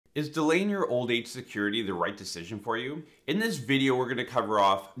Is delaying your old age security the right decision for you? In this video, we're going to cover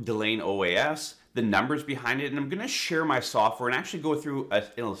off delaying OAS, the numbers behind it, and I'm going to share my software and actually go through an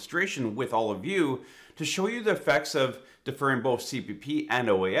illustration with all of you to show you the effects of deferring both CPP and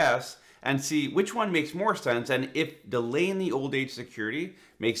OAS and see which one makes more sense and if delaying the old age security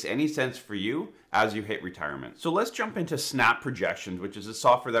makes any sense for you as you hit retirement. So let's jump into Snap Projections, which is a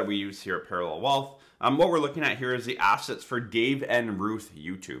software that we use here at Parallel Wealth. What we're looking at here is the assets for Dave and Ruth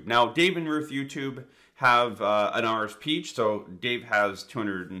YouTube. Now, Dave and Ruth YouTube have an RSP. So Dave has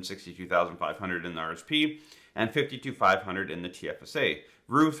 262,500 in the RSP and 52,500 in the TFSA.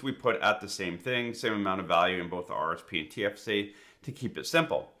 Ruth, we put at the same thing, same amount of value in both the RSP and TFSA to keep it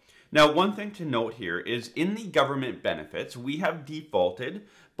simple. Now, one thing to note here is in the government benefits, we have defaulted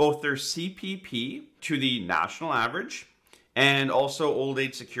both their CPP to the national average and also old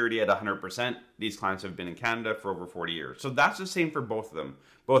age security at 100%. These clients have been in Canada for over 40 years. So that's the same for both of them,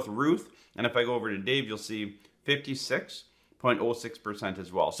 both Ruth, and if I go over to Dave, you'll see 56.06%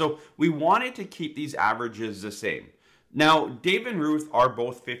 as well. So we wanted to keep these averages the same. Now, Dave and Ruth are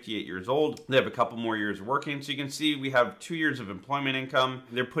both 58 years old. They have a couple more years working. So you can see we have 2 years of employment income.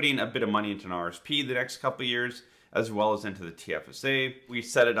 They're putting a bit of money into an RSP the next couple of years, as well as into the TFSA. We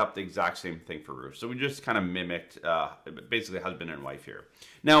set it up the exact same thing for Ruth. So we just kind of mimicked basically husband and wife here.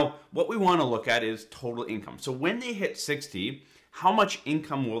 Now, what we want to look at is total income. So when they hit 60, how much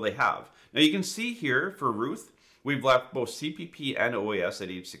income will they have? Now you can see here for Ruth, we've left both CPP and OAS at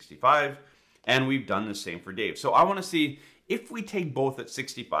age 65, and we've done the same for Dave. So I want to see if we take both at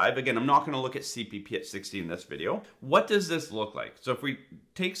 65, again, I'm not going to look at CPP at 60 in this video. What does this look like? So if we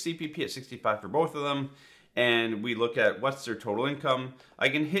take CPP at 65 for both of them, and we look at what's their total income, I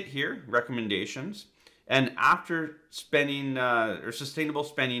can hit here, recommendations, and after spending, or sustainable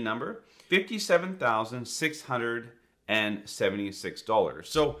spending number, $57,676.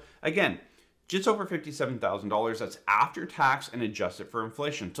 So again, just over $57,000, that's after tax and adjusted for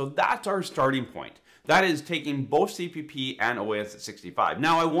inflation. So that's our starting point. That is taking both CPP and OAS at 65.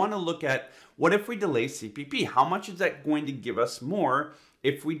 Now I want to look at what if we delay CPP? How much is that going to give us more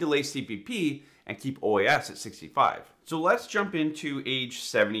if we delay CPP and keep OAS at 65? So let's jump into age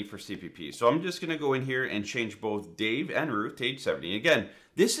 70 for CPP. So I'm just going to go in here and change both Dave and Ruth to age 70. Again,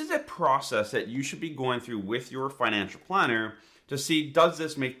 this is a process that you should be going through with your financial planner to see, does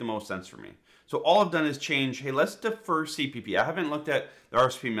this make the most sense for me? So all I've done is change, hey, let's defer CPP. I haven't looked at the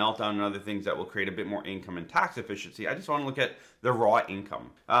RSP meltdown and other things that will create a bit more income and tax efficiency. I just want to look at the raw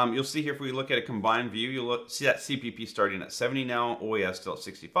income. You'll see here, if we look at a combined view, you'll see that CPP starting at 70 now, OAS still at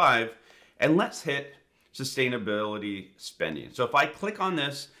 65. And let's hit sustainability spending. So if I click on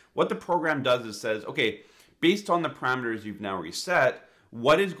this, what the program does is says, okay, based on the parameters you've now reset,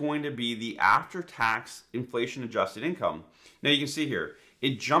 what is going to be the after-tax inflation adjusted income? Now you can see here,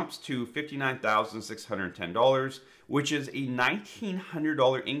 it jumps to $59,610, which is a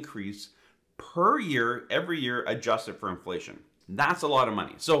 $1,900 increase per year, every year adjusted for inflation. That's a lot of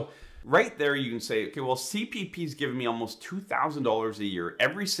money. So right there, you can say, okay, well, CPP is giving me almost $2,000 a year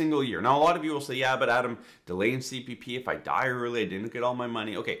every single year. Now, a lot of you will say, yeah, but Adam, delaying CPP, if I die early, I didn't get all my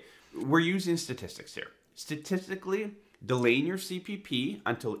money. Okay, we're using statistics here. Statistically, delaying your CPP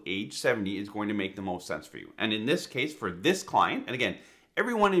until age 70 is going to make the most sense for you. And in this case, for this client, and again,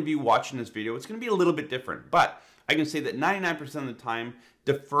 every one of you watching this video, it's going to be a little bit different, but I can say that 99% of the time,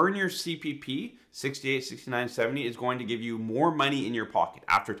 deferring your CPP, 68, 69, 70 is going to give you more money in your pocket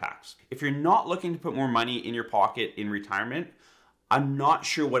after tax. If you're not looking to put more money in your pocket in retirement, I'm not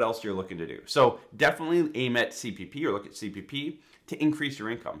sure what else you're looking to do. So definitely aim at CPP or look at CPP to increase your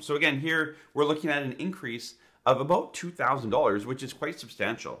income. So again, here we're looking at an increase of about $2,000, which is quite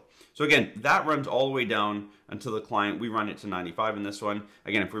substantial. So again, that runs all the way down until the client, we run it to 95 in this one.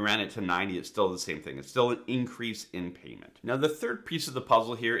 Again, if we ran it to 90, it's still the same thing. It's still an increase in payment. Now, the third piece of the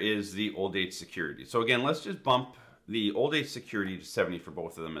puzzle here is the old age security. So again, let's just bump the old age security to 70 for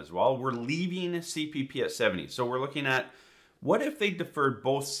both of them as well. We're leaving CPP at 70. So we're looking at what if they deferred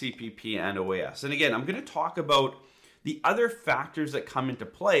both CPP and OAS? And again, I'm going to talk about the other factors that come into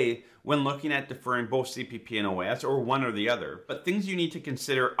play when looking at deferring both CPP and OAS, or one or the other, but things you need to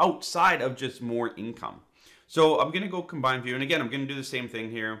consider outside of just more income. So I'm going to go combine view, and again, I'm going to do the same thing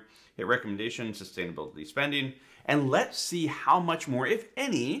here, hit recommendation, sustainability spending, and let's see how much more, if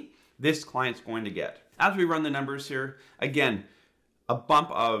any, this client's going to get. As we run the numbers here, again, a bump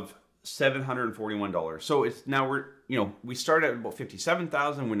of $741. So it's now we started at about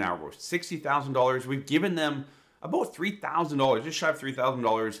 $57,000, we're now about $60,000. We've given them about $3,000, just shy of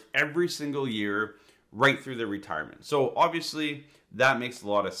 $3,000 every single year right through their retirement. So obviously that makes a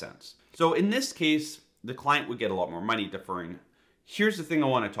lot of sense. So in this case, the client would get a lot more money deferring here's the thing I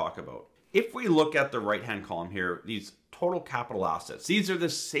want to talk about. If we look at the right-hand column here, these total capital assets, these are the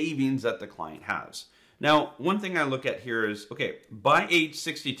savings that the client has. Now, one thing I look at here is, okay, by age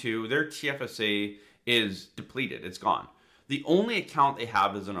 62, their TFSA is depleted, it's gone. The only account they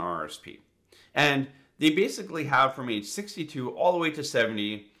have is an RRSP. And they basically have from age 62 all the way to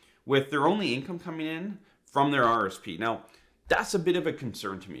 70 with their only income coming in from their RRSP. Now, that's a bit of a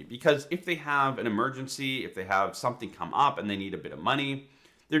concern to me because if they have an emergency, if they have something come up and they need a bit of money,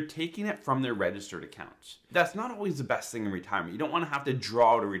 they're taking it from their registered accounts. That's not always the best thing in retirement. You don't want to have to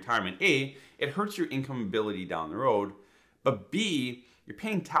draw out a retirement. A, it hurts your income ability down the road, but B, you're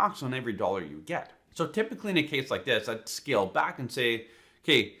paying tax on every dollar you get. So typically in a case like this, I'd scale back and say,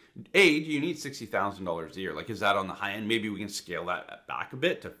 okay, A, do you need $60,000 a year? Like, is that on the high end? Maybe we can scale that back a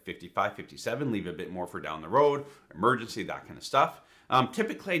bit to 55, 57, leave a bit more for down the road, emergency, that kind of stuff.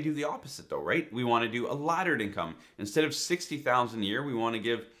 Typically I do the opposite though, right? We want to do a laddered income. Instead of 60,000 a year, we want to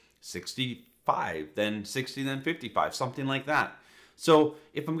give 65, then 60, then 55, something like that. So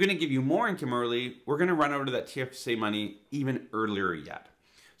if I'm going to give you more income early, we're going to run out of that TFSA money even earlier yet.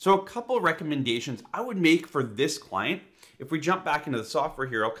 So a couple of recommendations I would make for this client. If we jump back into the software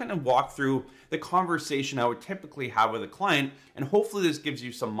here, I'll kind of walk through the conversation I would typically have with a client, and hopefully this gives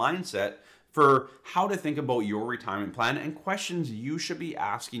you some mindset for how to think about your retirement plan and questions you should be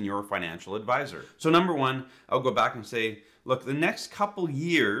asking your financial advisor. So number one, I'll go back and say, look, the next couple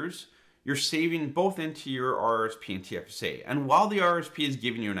years, you're saving both into your RRSP and TFSA. And while the RRSP is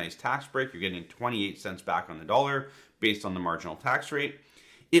giving you a nice tax break, you're getting 28 cents back on the dollar based on the marginal tax rate,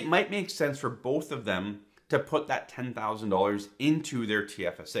 it might make sense for both of them to put that $10,000 into their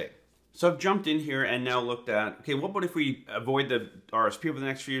TFSA. So I've jumped in here and now looked at, okay, what about if we avoid the RSP over the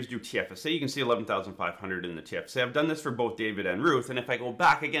next few years, do TFSA? You can see 11,500 in the TFSA. I've done this for both David and Ruth. And if I go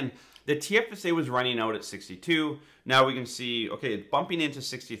back again, the TFSA was running out at 62. Now we can see, okay, it's bumping into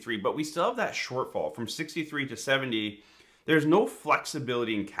 63, but we still have that shortfall from 63 to 70. There's no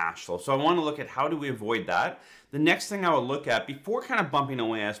flexibility in cash flow. So I want to look at how do we avoid that. The next thing I would look at before kind of bumping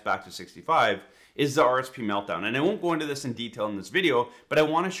OAS back to 65 is the RSP meltdown. And I won't go into this in detail in this video, but I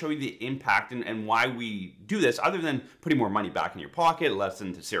want to show you the impact and why we do this other than putting more money back in your pocket, less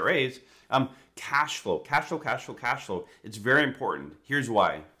into CRAs. Cash flow. It's very important. Here's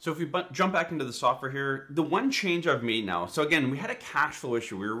why. So if we jump back into the software here, the one change I've made now, so again, we had a cash flow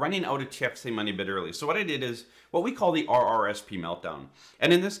issue. We were running out of TFSA money a bit early. So what I did is what we call the RRSP meltdown.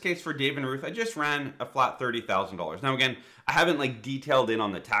 And in this case for Dave and Ruth, I just ran a flat $30,000. Now again, I haven't like detailed in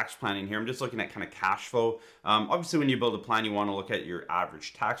on the tax planning here. I'm just looking at kind of cash flow. Obviously when you build a plan, you want to look at your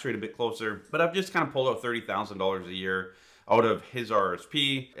average tax rate a bit closer, but I've just kind of pulled out $30,000 a year out of his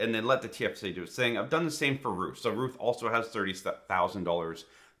RSP and then let the TFSA do its thing. I've done the same for Ruth. So Ruth also has $30,000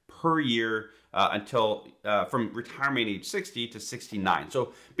 per year until from retirement age 60 to 69.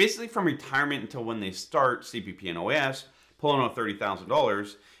 So basically from retirement until when they start CPP and OAS, pulling out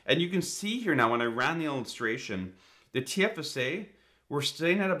 $30,000. And you can see here now when I ran the illustration, the TFSA, we're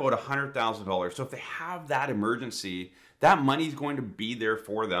staying at about $100,000. So if they have that emergency, that money is going to be there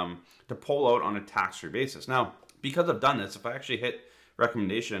for them to pull out on a tax-free basis. Now, because I've done this, if I actually hit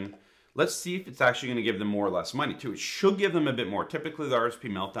recommendation, let's see if it's actually going to give them more or less money too. It should give them a bit more. Typically the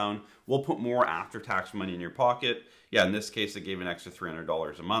RSP meltdown will put more after-tax money in your pocket. Yeah, in this case, it gave an extra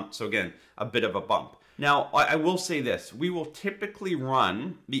 $300 a month. So again, a bit of a bump. Now, I will say this, we will typically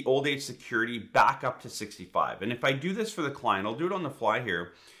run the old age security back up to 65. And if I do this for the client, I'll do it on the fly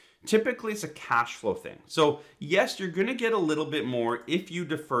here. Typically, it's a cash flow thing. So yes, you're going to get a little bit more if you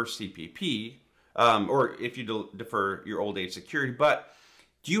defer CPP, or if you defer your old age security, but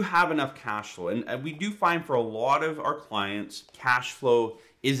do you have enough cash flow? And we do find for a lot of our clients, cash flow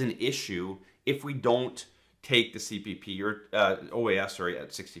is an issue if we don't take the CPP or OAS, sorry,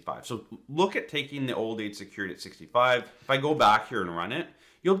 at 65. So look at taking the old age security at 65. If I go back here and run it,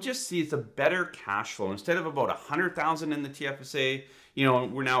 you'll just see it's a better cash flow. Instead of about 100,000 in the TFSA, you know,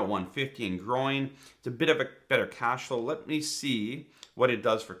 we're now at 150 and growing. It's a bit of a better cash flow. Let me see what it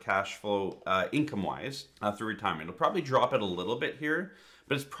does for cash flow income-wise through retirement. It'll probably drop it a little bit here,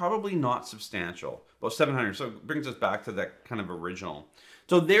 but it's probably not substantial. About 700, so it brings us back to that kind of original.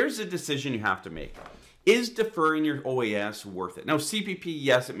 So there's a decision you have to make. Is deferring your OAS worth it? Now CPP,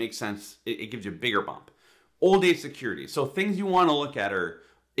 yes, it makes sense. It gives you a bigger bump. Old age security. So things you want to look at are,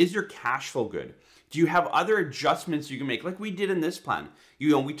 is your cash flow good? Do you have other adjustments you can make? Like we did in this plan. You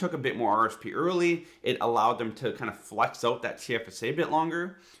know, we took a bit more RSP early. It allowed them to kind of flex out that TFSA a bit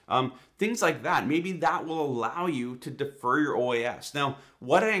longer. Things like that. Maybe that will allow you to defer your OAS. Now,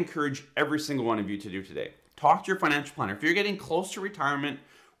 what I encourage every single one of you to do today, talk to your financial planner. If you're getting close to retirement,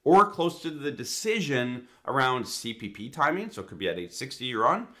 or close to the decision around CPP timing, so it could be at age 60 you're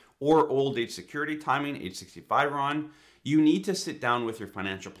on, or old age security timing, age 65 you're on, you need to sit down with your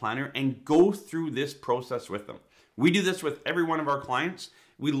financial planner and go through this process with them. We do this with every one of our clients.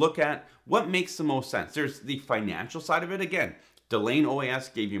 We look at what makes the most sense. There's the financial side of it. Again, delaying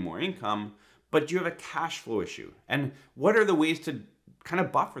OAS gave you more income, but you have a cash flow issue. And what are the ways to kind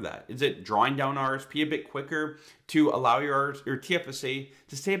of buffer that? Is it drawing down RSP a bit quicker to allow your TFSA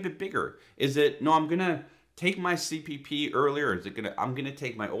to stay a bit bigger? Is it, no, I'm gonna take my CPP earlier? Is it I'm gonna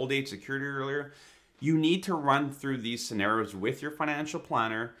take my old age security earlier? You need to run through these scenarios with your financial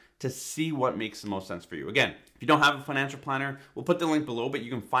planner to see what makes the most sense for you. Again, if you don't have a financial planner, we'll put the link below, but you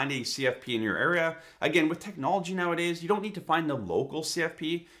can find a CFP in your area. Again, with technology nowadays, you don't need to find the local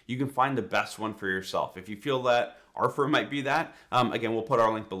CFP. You can find the best one for yourself. If you feel that our firm might be that, again, we'll put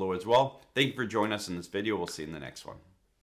our link below as well. Thank you for joining us in this video. We'll see you in the next one.